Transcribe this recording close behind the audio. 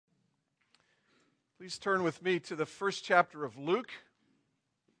Please turn with me to the first chapter of Luke,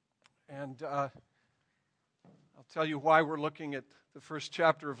 and I'll tell you why we're looking at the first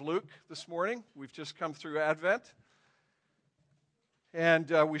chapter of Luke this morning. We've just come through Advent,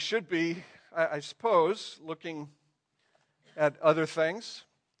 and we should be, I suppose, looking at other things,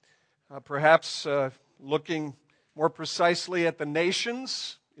 perhaps looking more precisely at the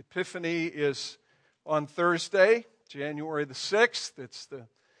nations. Epiphany is on Thursday, January the 6th. It's the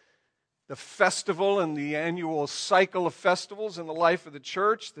festival and the annual cycle of festivals in the life of the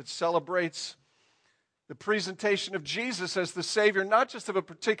church that celebrates the presentation of Jesus as the Savior, not just of a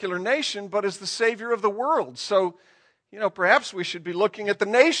particular nation, but as the Savior of the world. So, perhaps we should be looking at the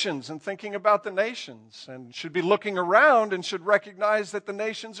nations and thinking about the nations, and should be looking around and should recognize that the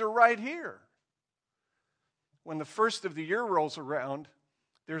nations are right here. When the first of the year rolls around,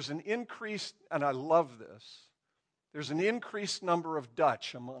 there's an increased, and I love this, there's an increased number of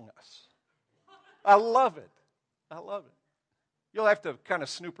Dutch among us. I love it. I love it. You'll have to kind of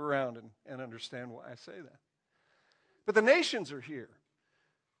snoop around and understand why I say that. But the nations are here.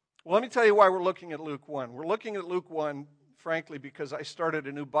 Well, let me tell you why we're looking at Luke 1. We're looking at Luke 1, frankly, because I started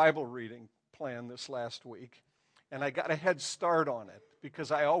a new Bible reading plan this last week, and I got a head start on it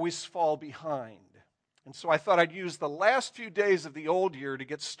because I always fall behind. And so I thought I'd use the last few days of the old year to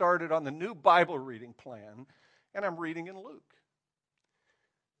get started on the new Bible reading plan, and I'm reading in Luke.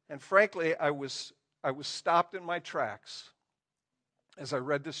 And frankly, I was stopped in my tracks as I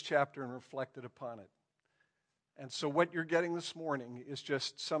read this chapter and reflected upon it. And so what you're getting this morning is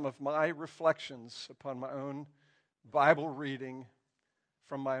just some of my reflections upon my own Bible reading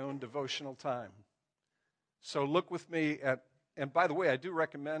from my own devotional time. So look with me at, and by the way, I do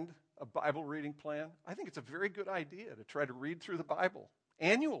recommend a Bible reading plan. I think it's a very good idea to try to read through the Bible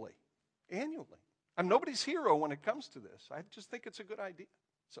annually. I'm nobody's hero when it comes to this. I just think it's a good idea.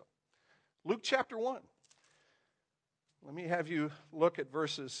 So, Luke chapter 1. Let me have you look at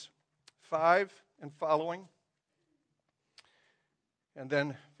verses 5 and following, and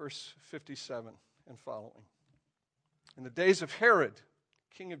then verse 57 and following. In the days of Herod,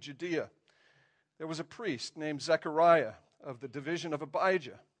 king of Judea, there was a priest named Zechariah of the division of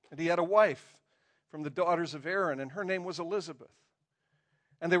Abijah, and he had a wife from the daughters of Aaron, and her name was Elizabeth.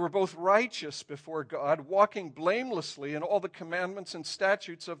 And they were both righteous before God, walking blamelessly in all the commandments and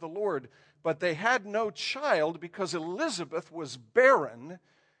statutes of the Lord. But they had no child because Elizabeth was barren,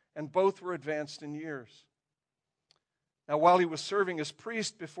 and both were advanced in years. Now, while he was serving as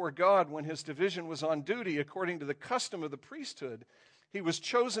priest before God, when his division was on duty, according to the custom of the priesthood, he was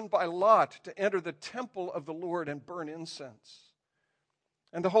chosen by lot to enter the temple of the Lord and burn incense.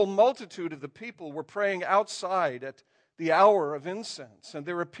 And the whole multitude of the people were praying outside at the hour of incense, and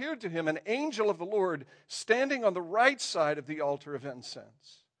there appeared to him an angel of the Lord standing on the right side of the altar of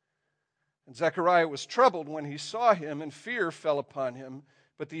incense. And Zechariah was troubled when he saw him, and fear fell upon him.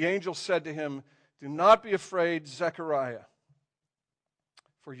 But the angel said to him, "Do not be afraid, Zechariah,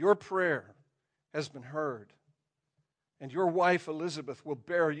 for your prayer has been heard, and your wife Elizabeth will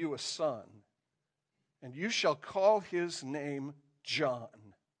bear you a son, and you shall call his name John.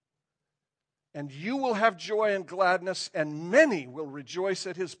 And you will have joy and gladness, and many will rejoice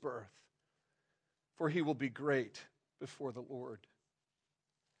at his birth, for he will be great before the Lord."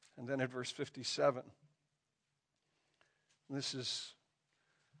 And then at verse 57, this is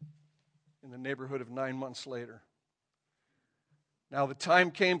in the neighborhood of 9 months later. Now the time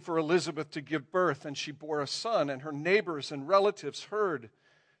came for Elizabeth to give birth, and she bore a son, and her neighbors and relatives heard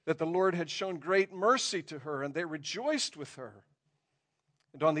that the Lord had shown great mercy to her, and they rejoiced with her.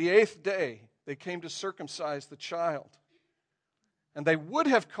 And on the 8th day, they came to circumcise the child. And they would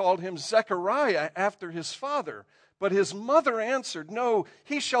have called him Zechariah after his father, but his mother answered, "No,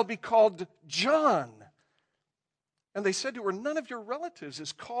 he shall be called John." And they said to her, "None of your relatives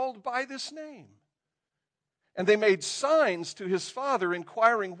is called by this name." And they made signs to his father,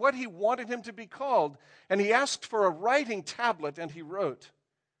 inquiring what he wanted him to be called. And he asked for a writing tablet, and he wrote,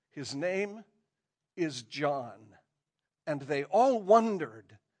 "His name is John." And they all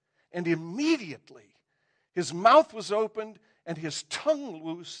wondered. And immediately his mouth was opened and his tongue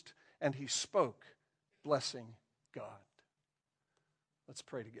loosed, and he spoke, blessing God. Let's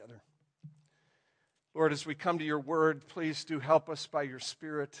pray together. Lord, as we come to your word, please do help us by your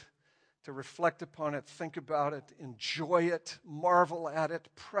Spirit to reflect upon it, think about it, enjoy it, marvel at it,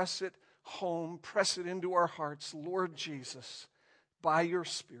 press it home, press it into our hearts. Lord Jesus, by your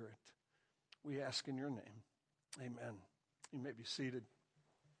Spirit, we ask in your name. Amen. You may be seated.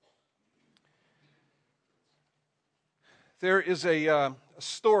 There is a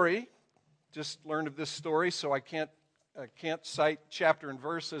story, just learned of this story, so I can't can't cite chapter and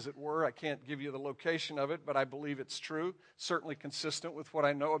verse, as it were. I can't give you the location of it, but I believe it's true, certainly consistent with what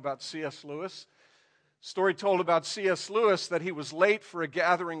I know about C.S. Lewis. Story told about C.S. Lewis that he was late for a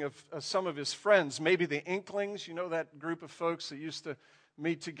gathering of some of his friends, maybe the Inklings, you know, that group of folks that used to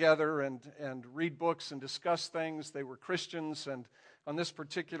meet together and read books and discuss things. They were Christians, and on this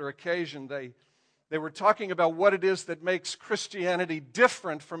particular occasion, they were talking about what it is that makes Christianity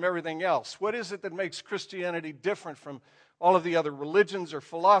different from everything else. What is it that makes Christianity different from all of the other religions or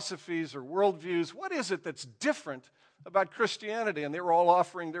philosophies or worldviews? What is it that's different about Christianity? And they were all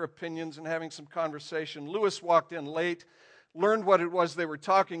offering their opinions and having some conversation. Lewis walked in late, learned what it was they were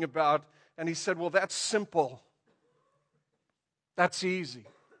talking about, and he said, well, that's simple. That's easy.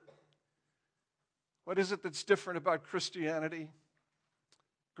 What is it that's different about Christianity?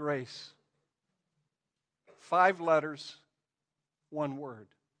 Grace. 5 letters, 1 word.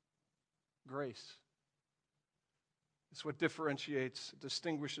 Grace. It's what differentiates,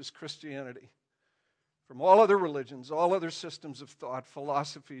 distinguishes Christianity from all other religions, all other systems of thought,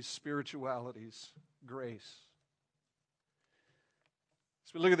 philosophies, spiritualities. Grace.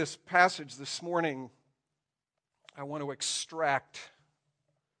 As we look at this passage this morning, I want to extract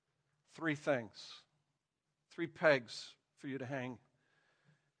 3 things, 3 pegs for you to hang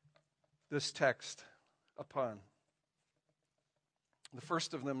this text upon. The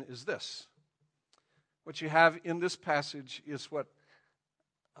first of them is this. What you have in this passage is what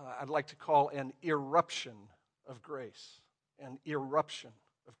I'd like to call an irruption of grace. An irruption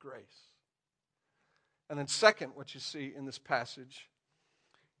of grace. And then second, what you see in this passage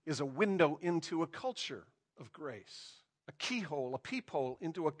is a window into a culture of grace. A keyhole, a peephole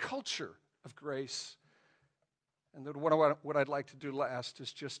into a culture of grace. And then what I'd like to do last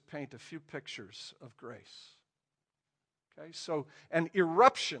is just paint a few pictures of grace. Okay, so an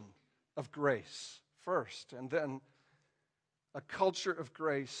irruption of grace first, and then a culture of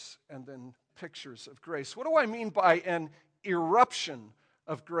grace, and then pictures of grace. What do I mean by an eruption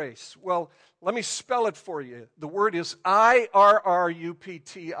of grace? Well, let me spell it for you. The word is irruption.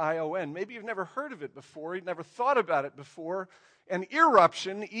 Maybe you've never heard of it before, you've never thought about it before. An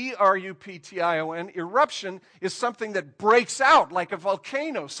eruption, eruption, eruption is something that breaks out like a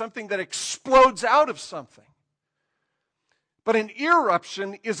volcano, something that explodes out of something. But an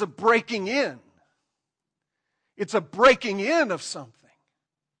irruption is a breaking in. It's a breaking in of something.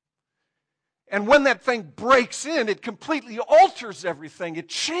 And when that thing breaks in, it completely alters everything. It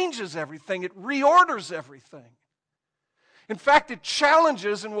changes everything. It reorders everything. In fact, it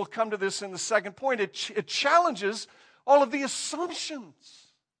challenges, and we'll come to this in the second point, it challenges all of the assumptions.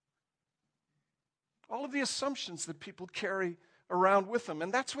 All of the assumptions that people carry around with them.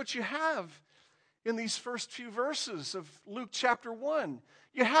 And that's what you have in these first few verses of Luke chapter 1.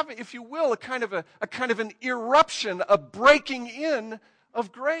 You have, if you will, a kind of an eruption, a breaking in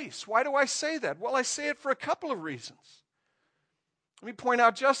of grace. Why do I say that? Well, I say it for a couple of reasons. Let me point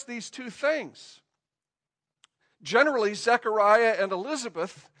out just these 2 things. Generally, Zechariah and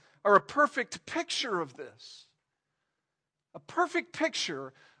Elizabeth are a perfect picture of this. A perfect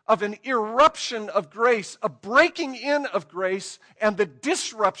picture of an eruption of grace, a breaking in of grace, and the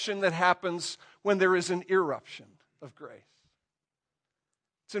disruption that happens when there is an eruption of grace.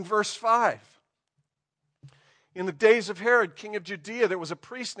 It's in verse 5. In the days of Herod, king of Judea, there was a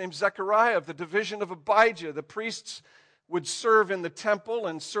priest named Zechariah of the division of Abijah. The priests would serve in the temple,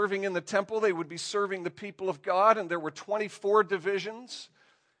 and serving in the temple, they would be serving the people of God, and there were 24 divisions.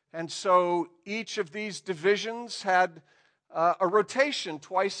 And so each of these divisions had a rotation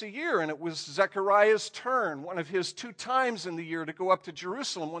twice a year, and it was Zechariah's turn, one of his 2 times in the year, to go up to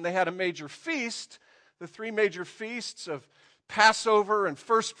Jerusalem when they had a major feast, the 3 major feasts of Passover and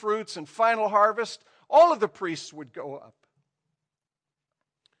first fruits and final harvest. All of the priests would go up.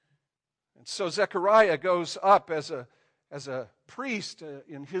 And so Zechariah goes up as a priest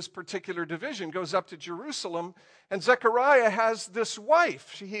in his particular division, goes up to Jerusalem, and Zechariah has this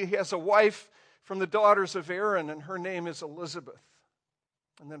wife. He has a wife from the daughters of Aaron, and her name is Elizabeth.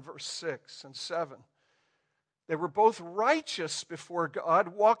 And then verse 6 and 7. They were both righteous before God,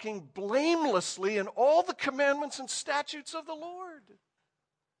 walking blamelessly in all the commandments and statutes of the Lord.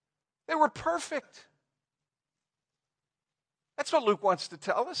 They were perfect. That's what Luke wants to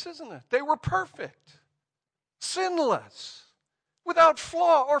tell us, isn't it? They were perfect, sinless, without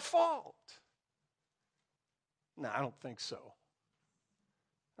flaw or fault. No, I don't think so.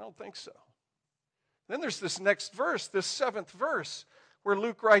 I don't think so. Then there's this next verse, this 7th verse, where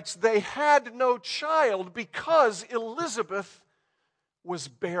Luke writes, they had no child because Elizabeth was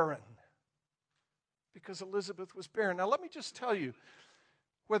barren. Because Elizabeth was barren. Now let me just tell you,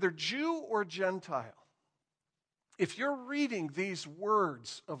 whether Jew or Gentile, if you're reading these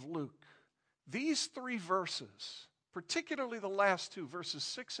words of Luke, these 3 verses, particularly the last 2, verses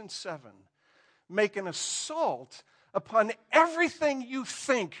 6 and 7, make an assault upon everything you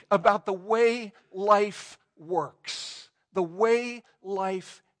think about the way life works, the way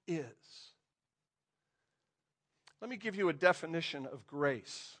life is. Let me give you a definition of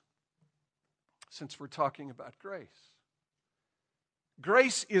grace, since we're talking about grace.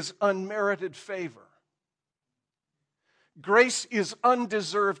 Grace is unmerited favor. Grace is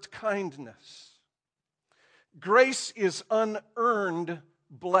undeserved kindness. Grace is unearned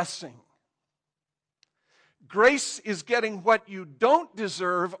blessing. Grace is getting what you don't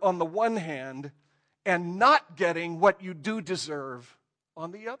deserve on the one hand and not getting what you do deserve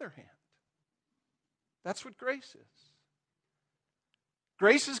on the other hand. That's what grace is.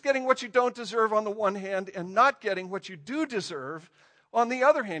 Grace is getting what you don't deserve on the one hand and not getting what you do deserve on the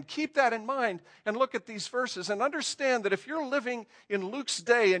other hand. Keep that in mind and look at these verses and understand that if you're living in Luke's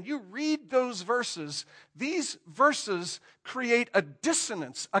day and you read those verses, these verses create a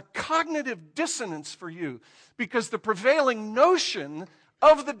dissonance, a cognitive dissonance for you, because the prevailing notion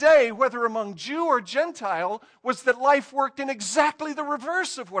of the day, whether among Jew or Gentile, was that life worked in exactly the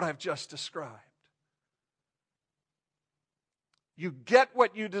reverse of what I've just described. You get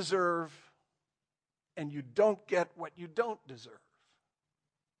what you deserve, and you don't get what you don't deserve.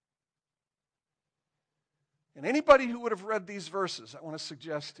 And anybody who would have read these verses, I want to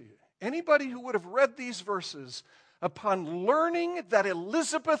suggest to you, anybody who would have read these verses upon learning that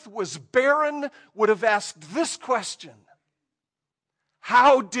Elizabeth was barren would have asked this question: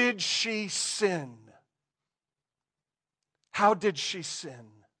 how did she sin? How did she sin?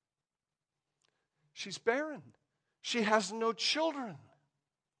 She's barren. She has no children.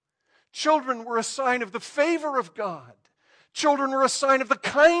 Children were a sign of the favor of God. Children were a sign of the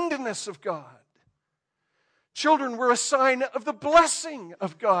kindness of God. Children were a sign of the blessing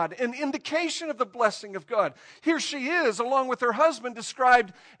of God, an indication of the blessing of God. Here she is, along with her husband,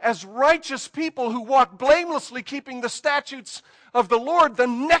 described as righteous people who walk blamelessly, keeping the statutes of the Lord. The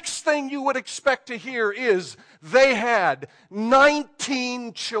next thing you would expect to hear is they had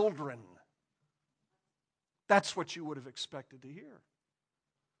 19 children. That's what you would have expected to hear.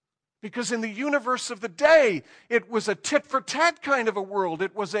 Because in the universe of the day, it was a tit-for-tat kind of a world.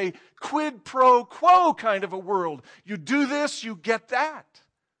 It was a quid pro quo kind of a world. You do this, you get that.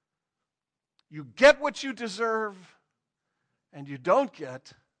 You get what you deserve, and you don't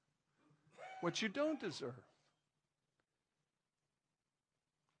get what you don't deserve.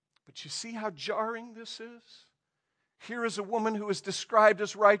 But you see how jarring this is? Here is a woman who is described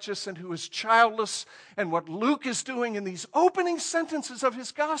as righteous and who is childless, and what Luke is doing in these opening sentences of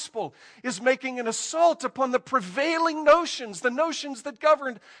his gospel is making an assault upon the prevailing notions, the notions that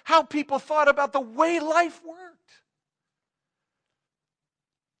governed how people thought about the way life worked.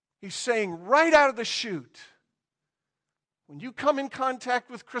 He's saying right out of the chute, when you come in contact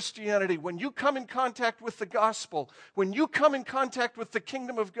with Christianity, when you come in contact with the gospel, when you come in contact with the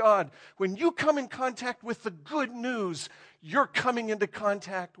kingdom of God, when you come in contact with the good news, you're coming into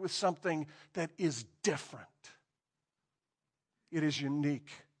contact with something that is different. It is unique,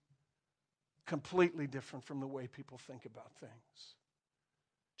 completely different from the way people think about things.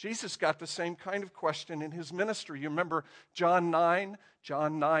 Jesus got the same kind of question in his ministry. You remember John 9,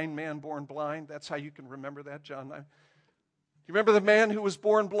 man born blind? That's how you can remember that, John 9. You remember the man who was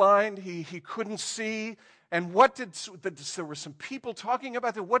born blind? He couldn't see. And there were some people talking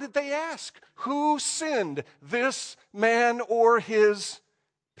about that. What did they ask? Who sinned, this man or his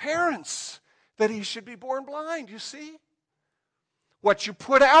parents, that he should be born blind? You see? What you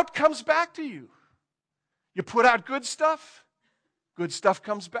put out comes back to you. You put out good stuff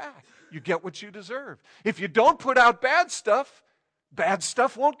comes back. You get what you deserve. If you don't put out bad stuff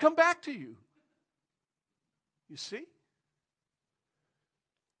won't come back to you. You see?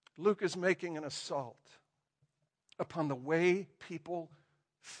 Luke is making an assault upon the way people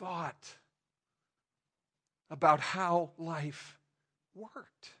thought about how life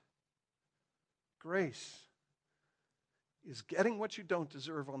worked. Grace is getting what you don't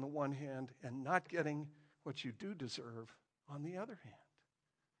deserve on the one hand and not getting what you do deserve on the other hand.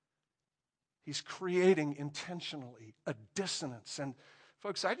 He's creating intentionally a dissonance. And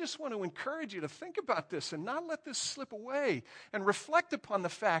folks, I just want to encourage you to think about this and not let this slip away and reflect upon the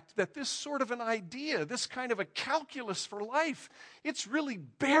fact that this sort of an idea, this kind of a calculus for life, it's really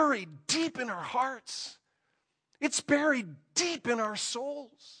buried deep in our hearts. It's buried deep in our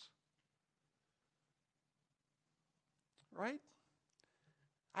souls. Right?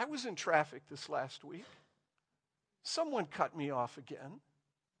 I was in traffic this last week. Someone cut me off again.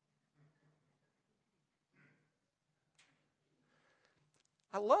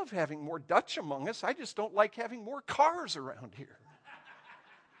 I love having more Dutch among us. I just don't like having more cars around here.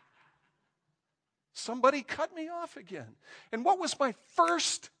 Somebody cut me off again. And what was my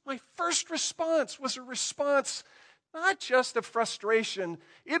first response was a response not just of frustration,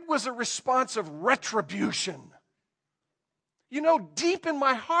 it was a response of retribution. You know, deep in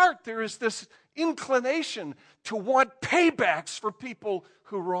my heart, there is this inclination to want paybacks for people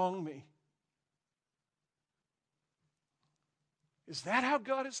who wrong me. Is that how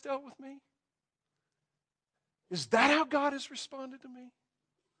God has dealt with me? Is that how God has responded to me?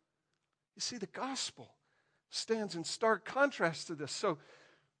 You see, the gospel stands in stark contrast to this. So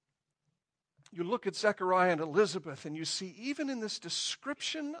you look at Zechariah and Elizabeth, and you see even in this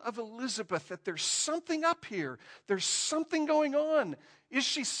description of Elizabeth that there's something up here. There's something going on. Is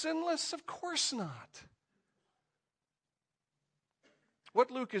she sinless? Of course not.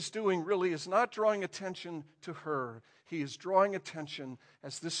 What Luke is doing really is not drawing attention to her. He is drawing attention,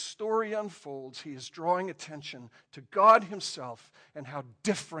 as this story unfolds, he is drawing attention to God himself and how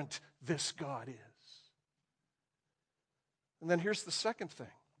different this God is. And then here's the second thing.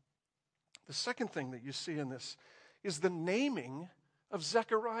 The second thing that you see in this is the naming of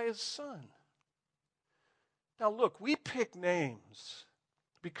Zechariah's son. Now look, we pick names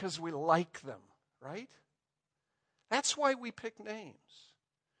because we like them, right? That's why we pick names.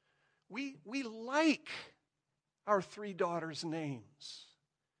 We like our three daughters' names.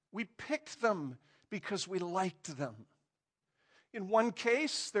 We picked them because we liked them. In one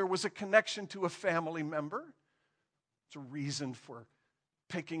case, there was a connection to a family member. It's a reason for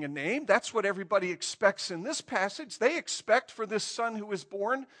picking a name. That's what everybody expects in this passage. They expect for this son who is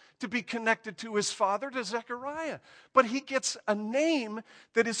born to be connected to his father, to Zechariah. But he gets a name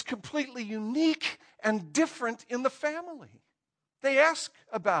that is completely unique and different in the family. They ask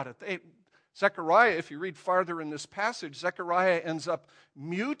about it. Zechariah, if you read farther in this passage, Zechariah ends up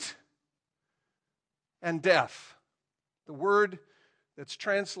mute and deaf. The word that's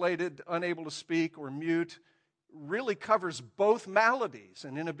translated unable to speak or mute really covers both maladies,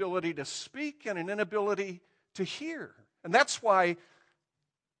 an inability to speak and an inability to hear. And that's why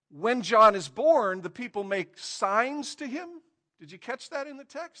when John is born, the people make signs to him. Did you catch that in the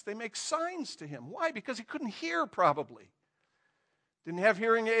text? They make signs to him. Why? Because he couldn't hear, probably. Didn't have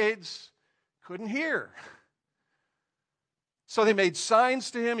hearing aids, couldn't hear. So they made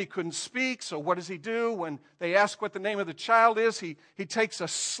signs to him. He couldn't speak. So what does he do? When they ask what the name of the child is, he takes a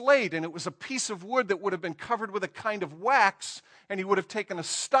slate, and it was a piece of wood that would have been covered with a kind of wax, and he would have taken a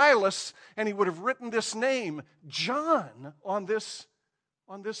stylus, and he would have written this name, John, on this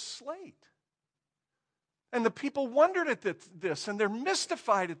slate. And the people wondered at this, and they're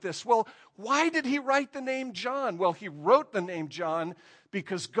mystified at this. Well, why did he write the name John? Well, he wrote the name John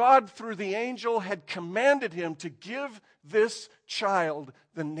because God, through the angel, had commanded him to give this child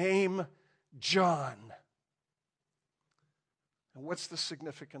the name John. And what's the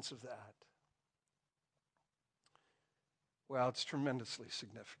significance of that? Well, it's tremendously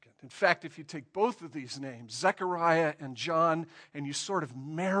significant. In fact, if you take both of these names, Zechariah and John, and you sort of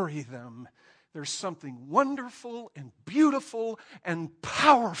marry them, there's something wonderful and beautiful and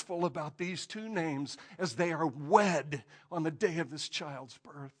powerful about these two names as they are wed on the day of this child's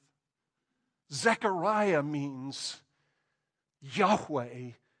birth. Zechariah means Yahweh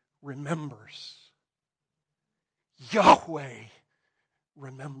remembers. Yahweh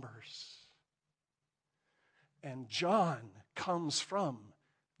remembers. And John comes from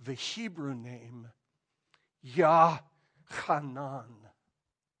the Hebrew name Yahanan.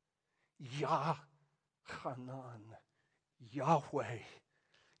 Yahanan. Yahweh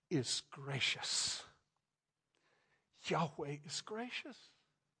is gracious. Yahweh is gracious.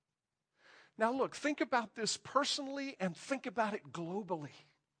 Now look, think about this personally and think about it globally.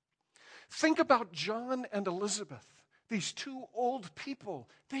 Think about John and Elizabeth, these two old people.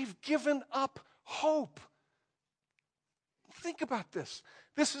 They've given up hope. Think about this.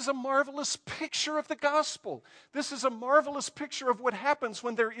 This is a marvelous picture of the gospel. This is a marvelous picture of what happens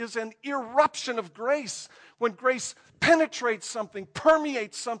when there is an irruption of grace, when grace penetrates something,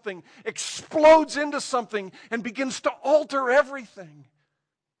 permeates something, explodes into something, and begins to alter everything.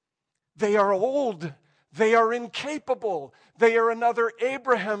 They are old. They are incapable. They are another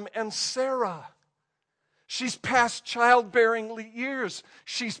Abraham and Sarah. She's past childbearing years.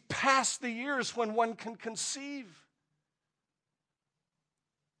 She's past the years when one can conceive.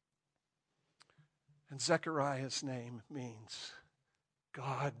 And Zechariah's name means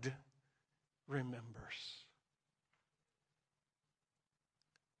God remembers.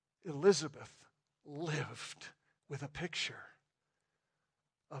 Elizabeth lived with a picture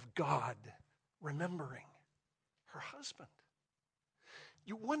of God remembering her husband.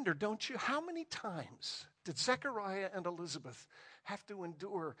 You wonder, don't you, how many times did Zechariah and Elizabeth have to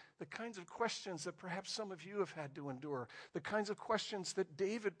endure the kinds of questions that perhaps some of you have had to endure, the kinds of questions that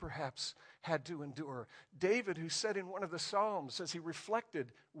David perhaps had to endure? David, who said in one of the Psalms, as he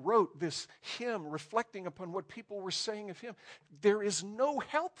reflected, wrote this hymn reflecting upon what people were saying of him. There is no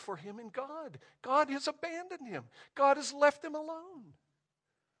help for him in God. God has abandoned him. God has left him alone.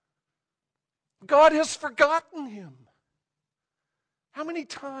 God has forgotten him. How many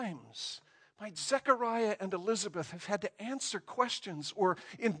times might Zechariah and Elizabeth have had to answer questions or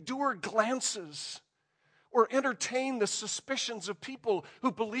endure glances or entertain the suspicions of people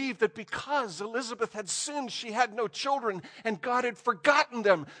who believed that because Elizabeth had sinned, she had no children and God had forgotten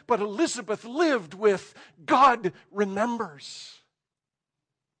them. But Elizabeth lived with God remembers.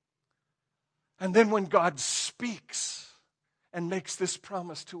 And then when God speaks and makes this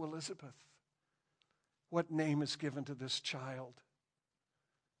promise to Elizabeth, what name is given to this child?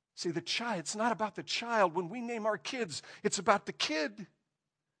 See, the child, it's not about the child. When we name our kids, it's about the kid.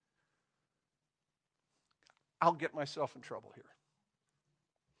 I'll get myself in trouble here.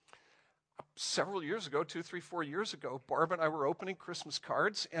 Several years ago, 2, 3, 4 years ago, Barb and I were opening Christmas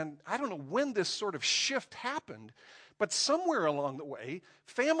cards, and I don't know when this sort of shift happened, but somewhere along the way,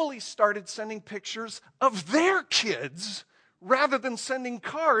 families started sending pictures of their kids rather than sending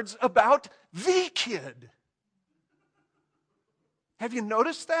cards about the kid. Have you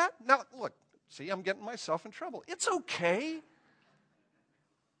noticed that? Now, look, see, I'm getting myself in trouble. It's okay.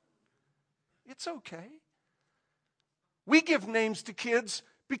 It's okay. We give names to kids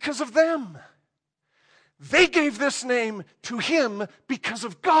because of them. They gave this name to him because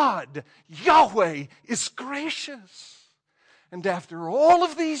of God. Yahweh is gracious. And after all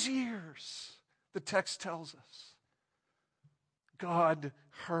of these years, the text tells us, God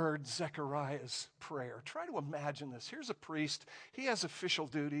heard Zechariah's prayer. Try to imagine this. Here's a priest. He has official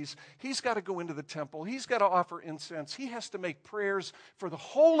duties. He's got to go into the temple. He's got to offer incense. He has to make prayers for the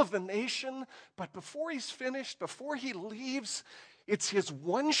whole of the nation. But before he's finished, before he leaves, it's his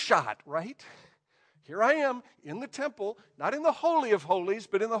one shot, right? Here I am in the temple, not in the Holy of Holies,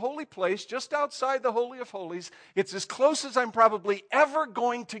 but in the holy place, just outside the Holy of Holies. It's as close as I'm probably ever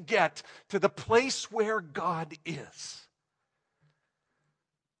going to get to the place where God is.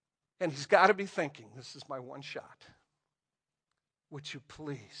 And he's got to be thinking, this is my one shot. Would you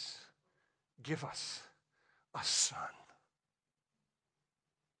please give us a son?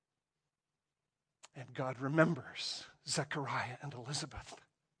 And God remembers Zechariah and Elizabeth.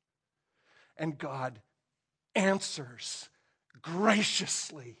 And God answers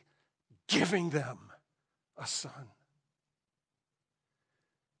graciously, giving them a son.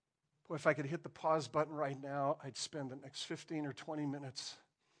 Boy, if I could hit the pause button right now, I'd spend the next 15 or 20 minutes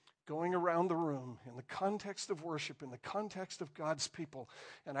going around the room in the context of worship, in the context of God's people,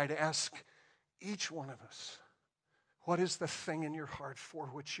 and I'd ask each one of us, what is the thing in your heart for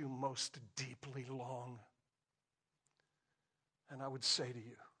which you most deeply long? And I would say to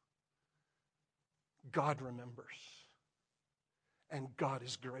you, God remembers, and God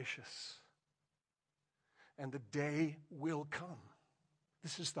is gracious, and the day will come.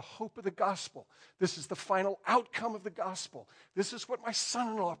 This is the hope of the gospel. This is the final outcome of the gospel. This is what my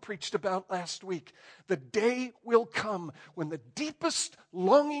son-in-law preached about last week. The day will come when the deepest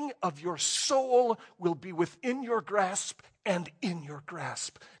longing of your soul will be within your grasp and in your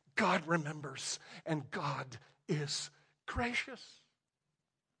grasp. God remembers, and God is gracious.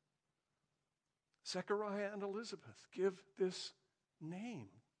 Zechariah and Elizabeth give this name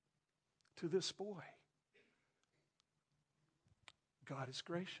to this boy. God is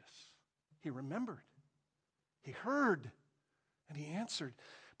gracious. He remembered. He heard. And he answered.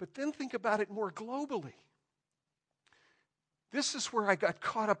 But then think about it more globally. This is where I got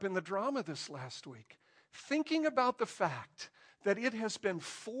caught up in the drama this last week. Thinking about the fact that it has been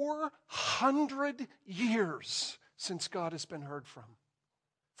 400 years since God has been heard from.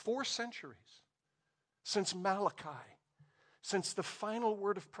 4 centuries. Since Malachi. Since the final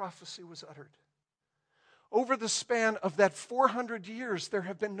word of prophecy was uttered. Over the span of that 400 years, there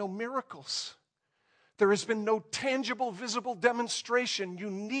have been no miracles. There has been no tangible, visible demonstration,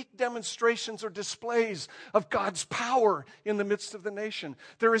 unique demonstrations or displays of God's power in the midst of the nation.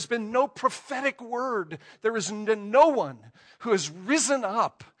 There has been no prophetic word. There has been no one who has risen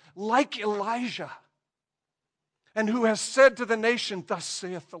up like Elijah and who has said to the nation, thus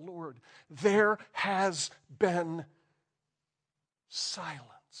saith the Lord. There has been silence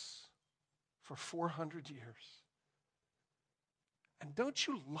for 400 years. And don't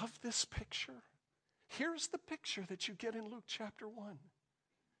you love this picture? Here's the picture that you get in Luke chapter 1.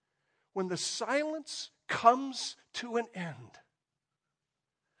 When the silence comes to an end,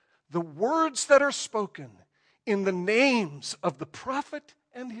 the words that are spoken in the names of the prophet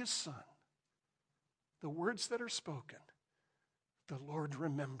and his son, the words that are spoken, the Lord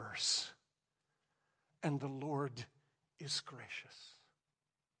remembers, and the Lord is gracious.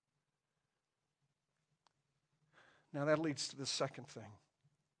 Now that leads to the second thing.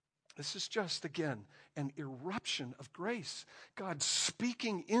 This is just, again, an irruption of grace. God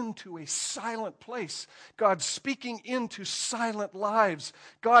speaking into a silent place. God speaking into silent lives.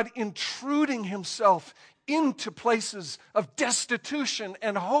 God intruding himself into places of destitution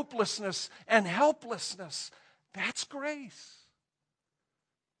and hopelessness and helplessness. That's grace.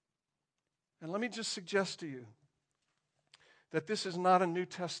 And let me just suggest to you that this is not a New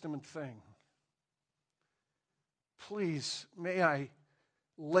Testament thing. Please, may I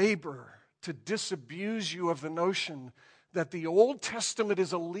labor to disabuse you of the notion that the Old Testament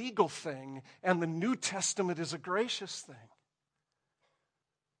is a legal thing and the New Testament is a gracious thing.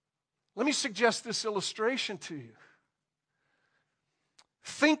 Let me suggest this illustration to you.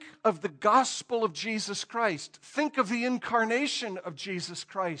 Think of the gospel of Jesus Christ. Think of the incarnation of Jesus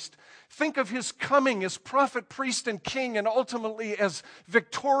Christ. Think of his coming as prophet, priest, and king, and ultimately as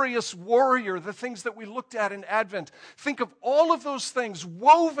victorious warrior, the things that we looked at in Advent. Think of all of those things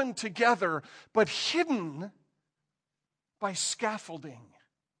woven together, but hidden by scaffolding.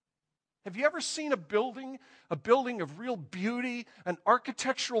 Have you ever seen a building of real beauty, an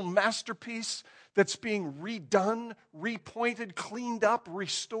architectural masterpiece that's being redone, repointed, cleaned up,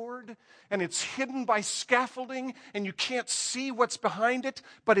 restored, and it's hidden by scaffolding, and you can't see what's behind it,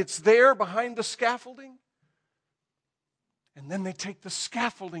 but it's there behind the scaffolding? And then they take the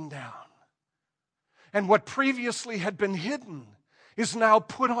scaffolding down, and what previously had been hidden is now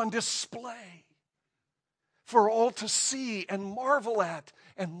put on display for all to see and marvel at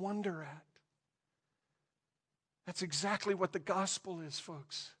and wonder at. That's exactly what the gospel is,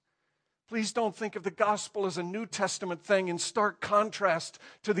 folks. Please don't think of the gospel as a New Testament thing in stark contrast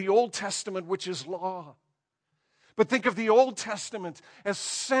to the Old Testament, which is law. But think of the Old Testament as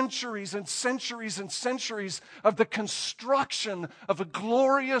centuries and centuries and centuries of the construction of a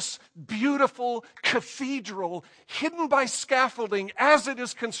glorious, beautiful cathedral hidden by scaffolding as it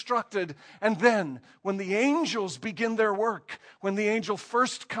is constructed. And then, when the angels begin their work, when the angel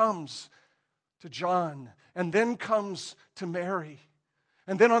first comes to John and then comes to Mary,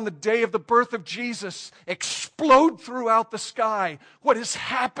 and then on the day of the birth of Jesus, explode throughout the sky. What is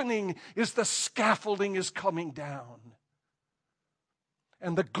happening is the scaffolding is coming down.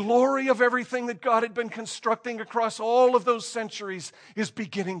 And the glory of everything that God had been constructing across all of those centuries is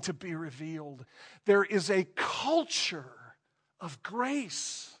beginning to be revealed. There is a culture of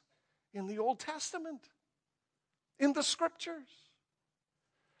grace in the Old Testament, in the Scriptures.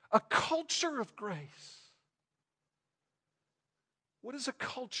 A culture of grace. What is a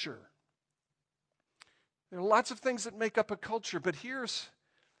culture? There are lots of things that make up a culture, but here's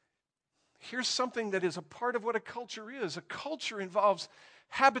something that is a part of what a culture is. A culture involves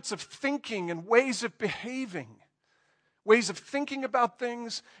habits of thinking and ways of behaving, ways of thinking about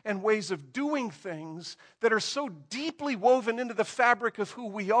things and ways of doing things that are so deeply woven into the fabric of who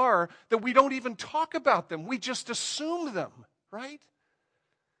we are that we don't even talk about them. We just assume them, right?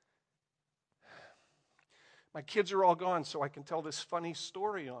 My kids are all gone, so I can tell this funny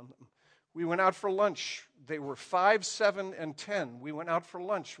story on them. We went out for lunch. They were 5, 7, and 10. We went out for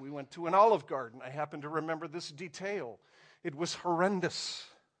lunch. We went to an Olive Garden. I happen to remember this detail. It was horrendous.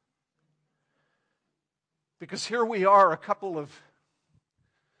 Because here we are, a couple of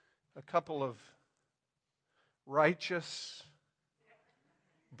righteous,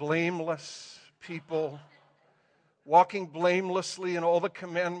 blameless people, walking blamelessly in all the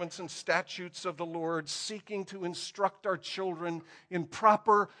commandments and statutes of the Lord, seeking to instruct our children in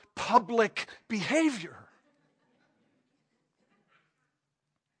proper public behavior.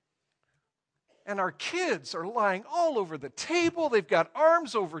 And our kids are lying all over the table. They've got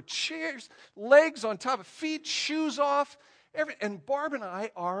arms over chairs, legs on top of feet, shoes off. And Barb and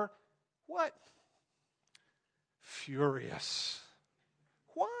I are, what? Furious.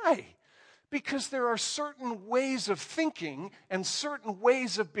 Why? Because there are certain ways of thinking and certain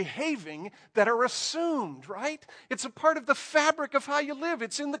ways of behaving that are assumed, right? It's a part of the fabric of how you live.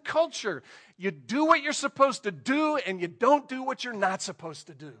 It's in the culture. You do what you're supposed to do and you don't do what you're not supposed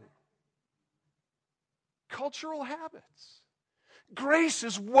to do. Cultural habits. Grace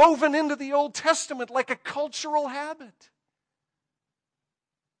is woven into the Old Testament like a cultural habit.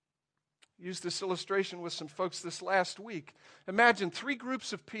 I used this illustration with some folks this last week. Imagine 3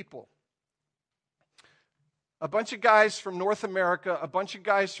 groups of people. A bunch of guys from North America, a bunch of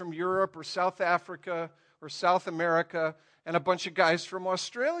guys from Europe or South Africa or South America, and a bunch of guys from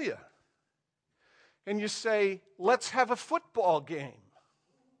Australia. And you say, let's have a football game.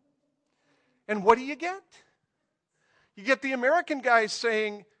 And what do you get? You get the American guys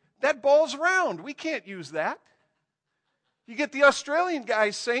saying, that ball's round, we can't use that. You get the Australian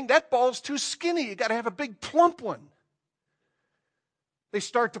guys saying, that ball's too skinny, you got to have a big plump one. They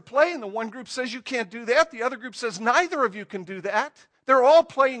start to play, and the one group says you can't do that. The other group says neither of you can do that. They're all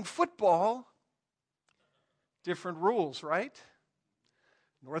playing football. Different rules, right?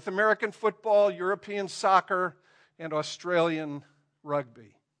 North American football, European soccer, and Australian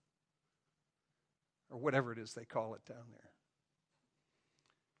rugby. Or whatever it is they call it down there.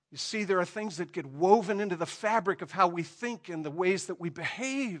 You see, there are things that get woven into the fabric of how we think and the ways that we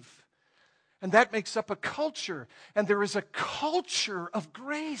behave. And that makes up a culture. And there is a culture of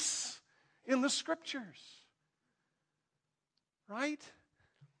grace in the Scriptures. Right?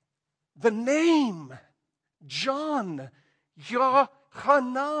 The name, John,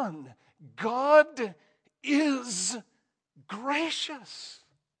 Yohanan, God is gracious.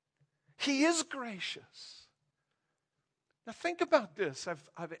 He is gracious. Now think about this.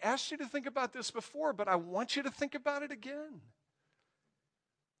 I've asked you to think about this before, but I want you to think about it again.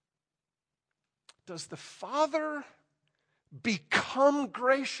 Does the Father become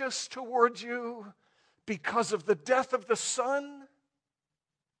gracious towards you because of the death of the Son?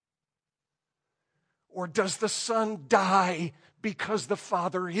 Or does the Son die because the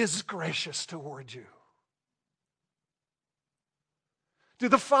Father is gracious toward you? Do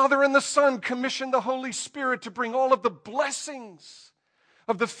the Father and the Son commission the Holy Spirit to bring all of the blessings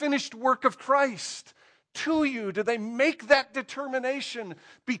of the finished work of Christ to you? Do they make that determination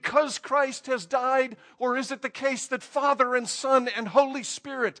because Christ has died? Or is it the case that Father and Son and Holy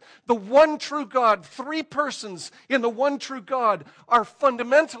Spirit, the one true God, three persons in the one true God, are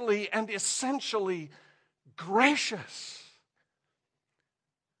fundamentally and essentially gracious?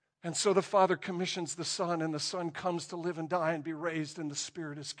 And so the Father commissions the Son, and the Son comes to live and die and be raised, and the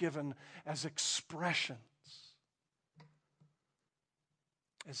Spirit is given as expressions.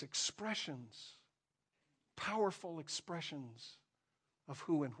 As expressions, powerful expressions of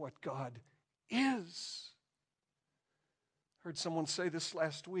who and what God is. I heard someone say this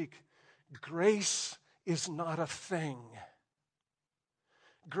last week. Grace is not a thing.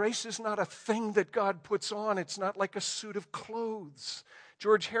 Grace is not a thing that God puts on. It's not like a suit of clothes.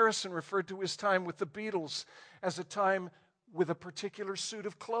 George Harrison referred to his time with the Beatles as a time with a particular suit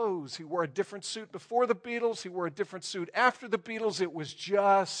of clothes. He wore a different suit before the Beatles. He wore a different suit after the Beatles. It was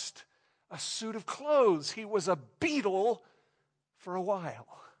just a suit of clothes. He was a Beatle for a while.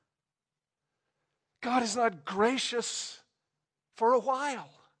 God is not gracious for a while.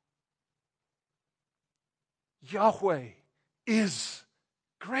 Yahweh is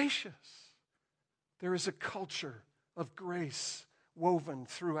gracious. There is a culture of grace woven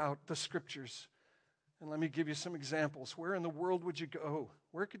throughout the Scriptures. And let me give you some examples. Where in the world would you go?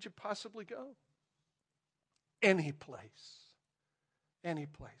 Where could you possibly go? Any place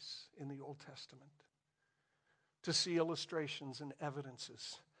in the Old Testament to see illustrations and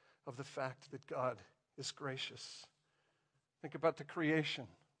evidences of the fact that God is gracious. Think about the creation.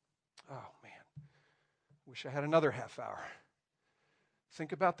 Oh man, wish I had another half hour.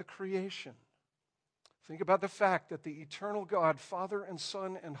 Think about the creation. Think about the fact that the eternal God, Father and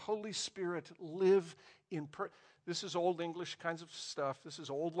Son and Holy Spirit live in this is old English kinds of stuff. This is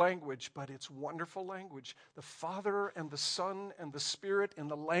old language, but it's wonderful language. The Father and the Son and the Spirit, in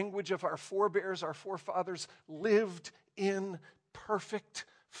the language of our forebears, our forefathers, lived in perfect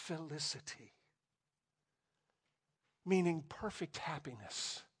felicity. Meaning perfect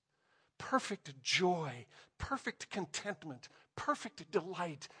happiness, perfect joy, perfect contentment, perfect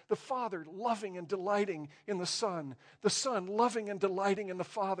delight. The Father loving and delighting in the Son loving and delighting in the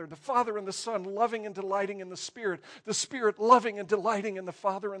Father and the Son loving and delighting in the Spirit loving and delighting in the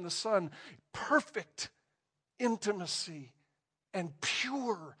Father and the Son. Perfect intimacy and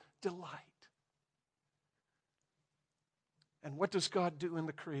pure delight. And what does God do in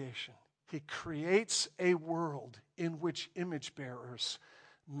the creation? He creates a world in which image bearers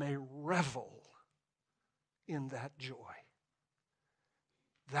may revel in that joy.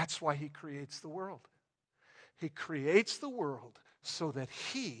 That's why He creates the world. He creates the world so that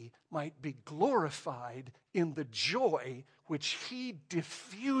He might be glorified in the joy which He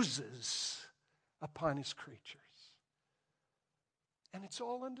diffuses upon His creatures. And it's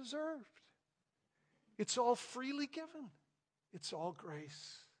all undeserved. It's all freely given. It's all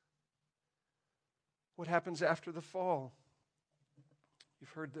grace. What happens after the fall? You've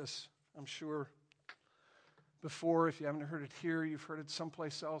heard this, I'm sure, before. If you haven't heard it here, you've heard it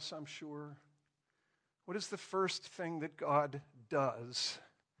someplace else, I'm sure. What is the first thing that God does?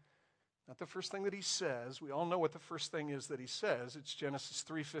 Not the first thing that he says. We all know what the first thing is that he says. It's Genesis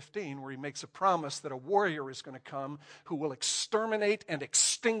 3:15, where he makes a promise that a warrior is going to come who will exterminate and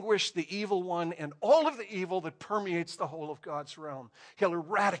extinguish the evil one and all of the evil that permeates the whole of God's realm. He'll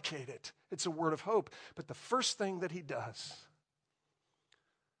eradicate it. It's a word of hope. But the first thing that he does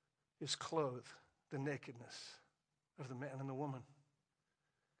is clothe the nakedness of the man and the woman.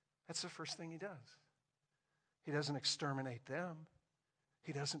 That's the first thing he does. He doesn't exterminate them.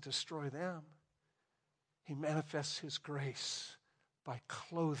 He doesn't destroy them. He manifests his grace by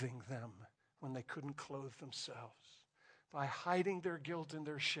clothing them when they couldn't clothe themselves, by hiding their guilt and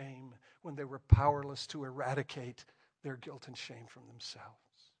their shame when they were powerless to eradicate their guilt and shame from themselves.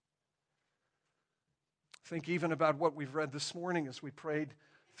 Think even about what we've read this morning as we prayed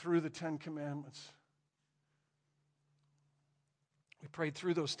through the Ten Commandments. We prayed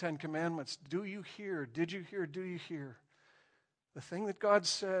through those 10 commandments. Do you hear? Did you hear? Do you hear? The thing that God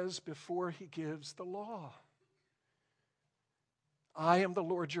says before he gives the law. I am the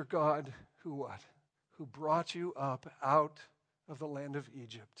Lord your God who what? Who brought you up out of the land of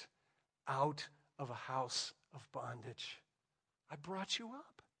Egypt, out of a house of bondage. I brought you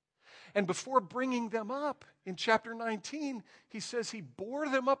up. And before bringing them up, in chapter 19, he says he bore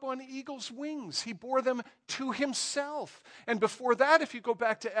them up on eagle's wings. He bore them to himself. And before that, if you go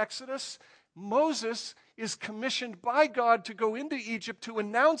back to Exodus, Moses is commissioned by God to go into Egypt to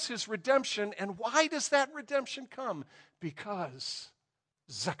announce his redemption. And why does that redemption come? Because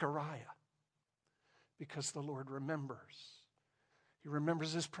Zechariah. Because the Lord remembers. He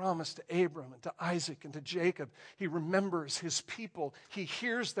remembers his promise to Abram and to Isaac and to Jacob. He remembers his people. He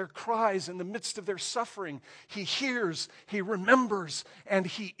hears their cries in the midst of their suffering. He hears, he remembers, and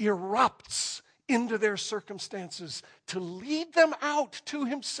he erupts into their circumstances to lead them out to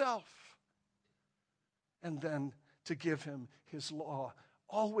himself. And then to give him his law.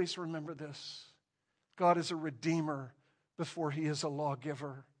 Always remember this. God is a redeemer before he is a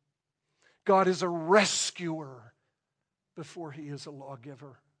lawgiver. God is a rescuer before he is a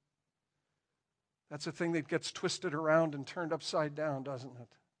lawgiver. That's a thing that gets twisted around and turned upside down, doesn't it?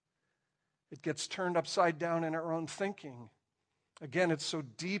 It gets turned upside down in our own thinking. Again, it's so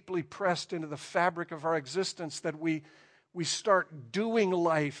deeply pressed into the fabric of our existence that we start doing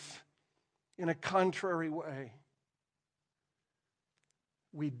life in a contrary way.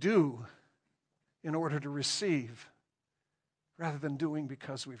 We do in order to receive rather than doing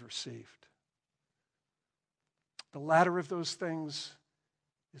because we've received. The latter of those things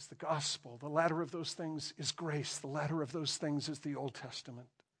is the gospel. The latter of those things is grace. The latter of those things is the Old Testament.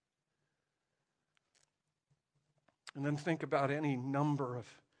 And then think about any number of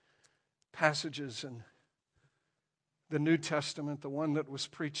passages in the New Testament, the one that was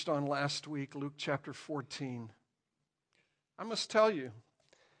preached on last week, Luke chapter 14. I must tell you,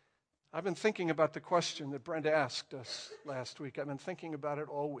 I've been thinking about the question that Brent asked us last week. I've been thinking about it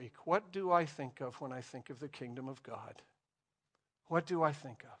all week. What do I think of when I think of the kingdom of God? What do I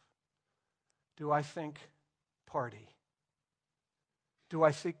think of? Do I think party? Do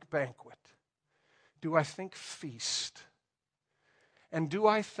I think banquet? Do I think feast? And do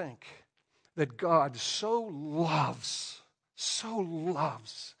I think that God so loves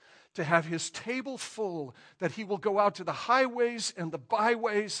to have his table full that he will go out to the highways and the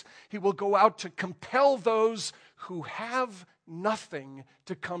byways. He will go out to compel those who have nothing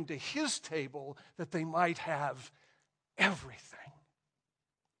to come to his table that they might have everything.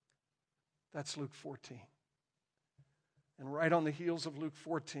 That's Luke 14. And right on the heels of Luke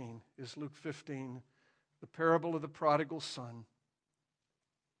 14 is Luke 15, the parable of the prodigal son.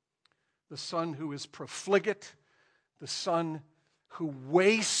 The son who is profligate, the son who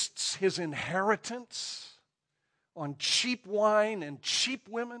wastes his inheritance on cheap wine and cheap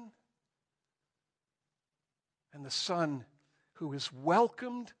women, and the son who is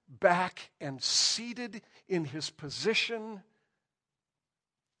welcomed back and seated in his position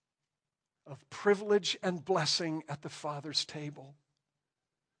of privilege and blessing at the Father's table.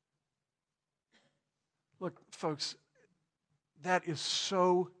 Look, folks, that is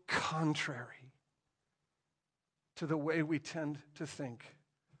so contrary to the way we tend to think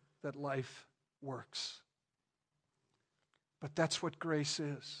that life works. But that's what grace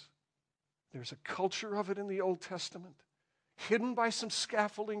is. There's a culture of it in the Old Testament, hidden by some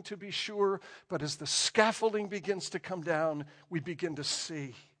scaffolding to be sure, but as the scaffolding begins to come down, we begin to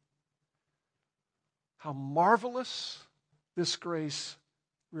see how marvelous this grace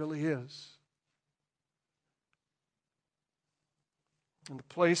really is. And the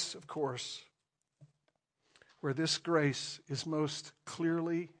place, of course, where this grace is most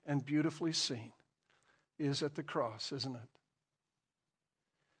clearly and beautifully seen is at the cross, isn't it?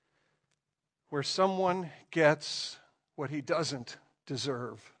 Where someone gets what he doesn't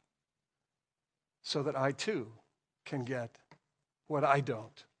deserve so that I too can get what I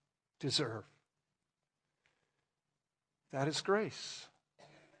don't deserve. That is grace.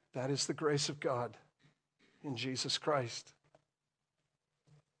 That is the grace of God in Jesus Christ.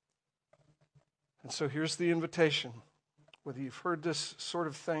 And so here's the invitation. Whether you've heard this sort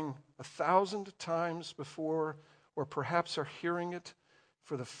of thing 1,000 times before, or perhaps are hearing it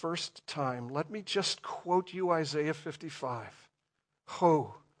for the first time, let me just quote you Isaiah 55.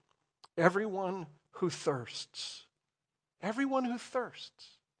 Ho, everyone who thirsts. Everyone who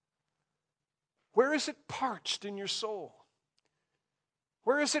thirsts. Where is it parched in your soul?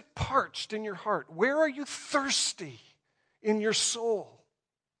 Where is it parched in your heart? Where are you thirsty in your soul?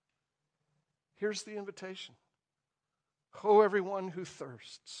 Here's the invitation. Ho, everyone who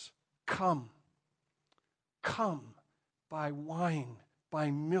thirsts, come. Come, buy wine,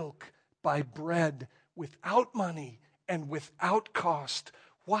 buy milk, buy bread, without money and without cost.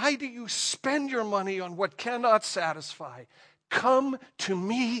 Why do you spend your money on what cannot satisfy? Come to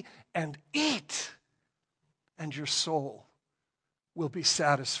me and eat, and your soul will be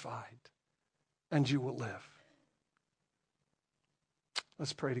satisfied, and you will live.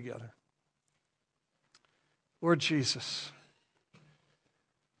 Let's pray together. Lord Jesus,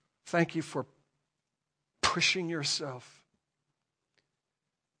 thank you for pushing yourself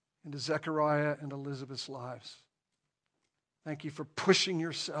into Zechariah and Elizabeth's lives. Thank you for pushing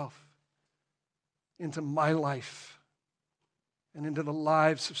yourself into my life and into the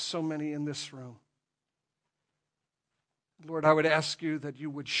lives of so many in this room. Lord, I would ask you that you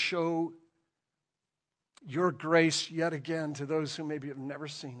would show your grace yet again to those who maybe have never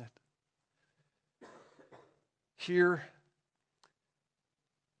seen it. Hear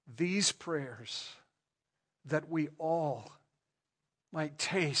these prayers that we all might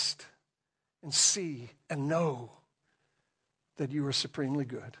taste and see and know that you are supremely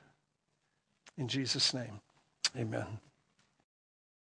good. In Jesus' name, amen.